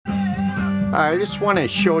I just want to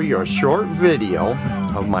show you a short video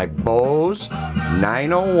of my Bose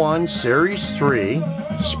 901 Series 3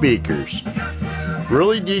 speakers.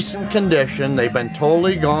 Really decent condition. They've been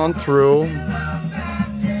totally gone through.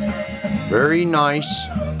 Very nice.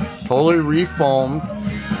 Totally refoamed.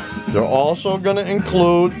 They're also going to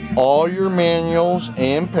include all your manuals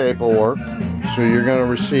and paperwork. So you're going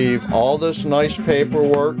to receive all this nice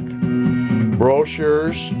paperwork,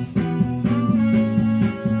 brochures.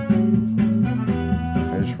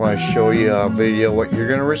 I just want to show you a video what you're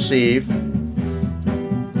going to receive.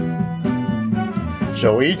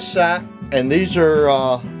 So each set, and these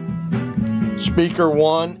are speaker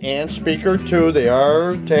 1 and speaker 2. They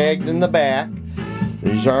are tagged in the back.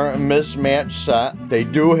 These aren't a mismatched set. They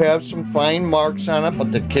do have some fine marks on it,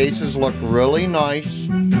 but the cases look really nice.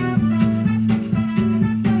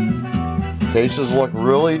 Cases look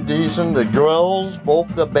really decent. The grills,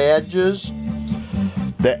 both the badges.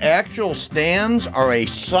 The actual stands are a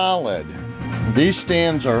solid. These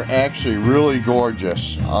stands are actually really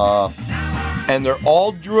gorgeous. And they're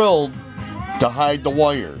all drilled to hide the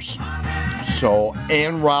wires. So,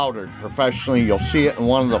 and routed professionally. You'll see it in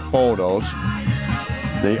one of the photos.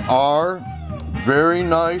 They are very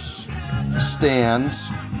nice stands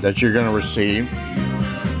that you're going to receive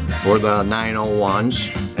for the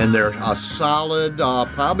 901s. And they're a solid,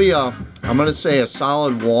 probably I'm going to say a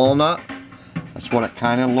solid walnut. That's what it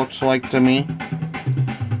kind of looks like to me.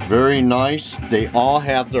 Very nice. They all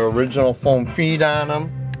have the original foam feet on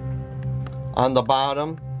them. On the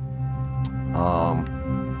bottom.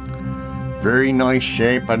 Very nice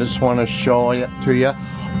shape. I just want to show it to you.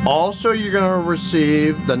 Also, you're going to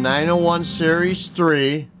receive the 901 Series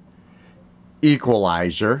 3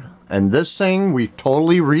 equalizer. And this thing, we've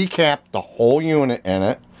totally recapped the whole unit in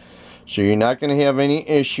it. So you're not going to have any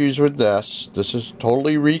issues with this. This is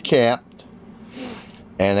totally recapped.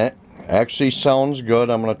 And it actually sounds good.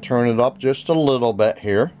 I'm going to turn it up just a little bit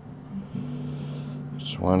here.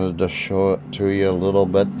 Just wanted to show it to you a little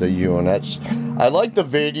bit, the units. I like the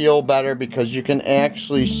video better because you can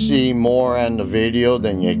actually see more on the video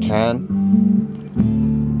than you can.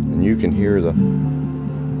 And you can hear the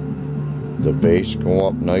bass go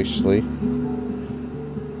up nicely.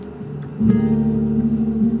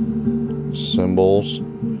 Cymbals.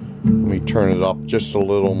 Let me turn it up just a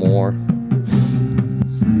little more.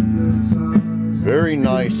 Very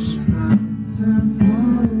nice.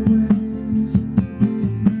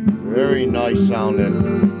 Very nice sounding.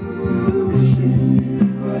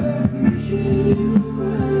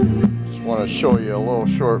 Just want to show you a little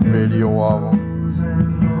short video of them.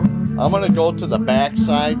 I'm going to go to the back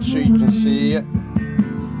side so you can see it.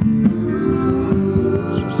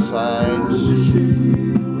 Some sides.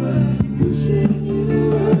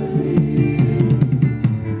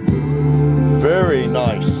 Very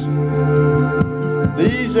nice.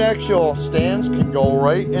 These actual stands can go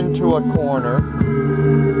right into a corner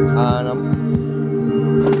on them.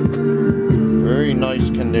 Very nice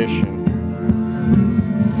condition.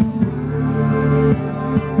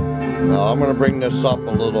 Now I'm going to bring this up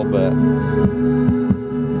a little bit. You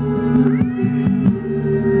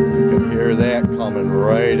can hear that coming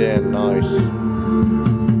right in nice.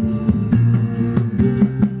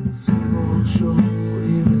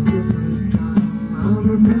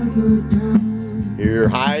 Your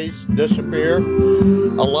highs disappear.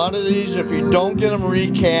 A lot of these, if you don't get them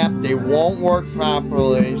recapped, they won't work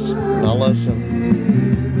properly. Now listen.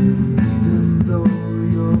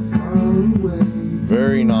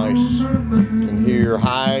 Very nice. You can hear your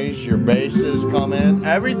highs, your basses come in.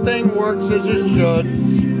 Everything works as it should.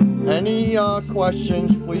 Any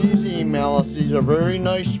questions, please email us. These are very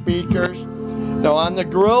nice speakers. Now on the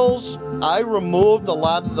grills, I removed a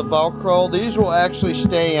lot of the Velcro. These will actually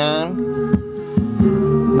stay on.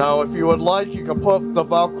 Now, if you would like, you can put the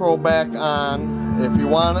Velcro back on. If you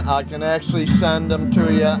want, I can actually send them to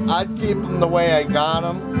you. I'd keep them the way I got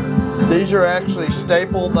them. These are actually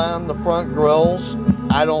stapled on the front grills.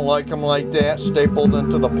 I don't like them like that, stapled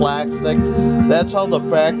into the plastic. That's how the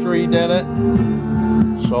factory did it.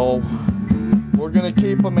 So, we're going to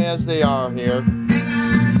keep them as they are here.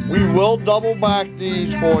 We will double back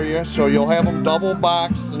these for you, so you'll have them double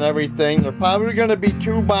boxed and everything. They're probably going to be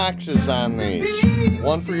 2 boxes on these.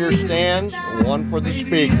 One for your stands, one for the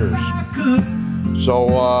speakers. So,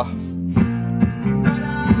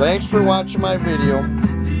 thanks for watching my video.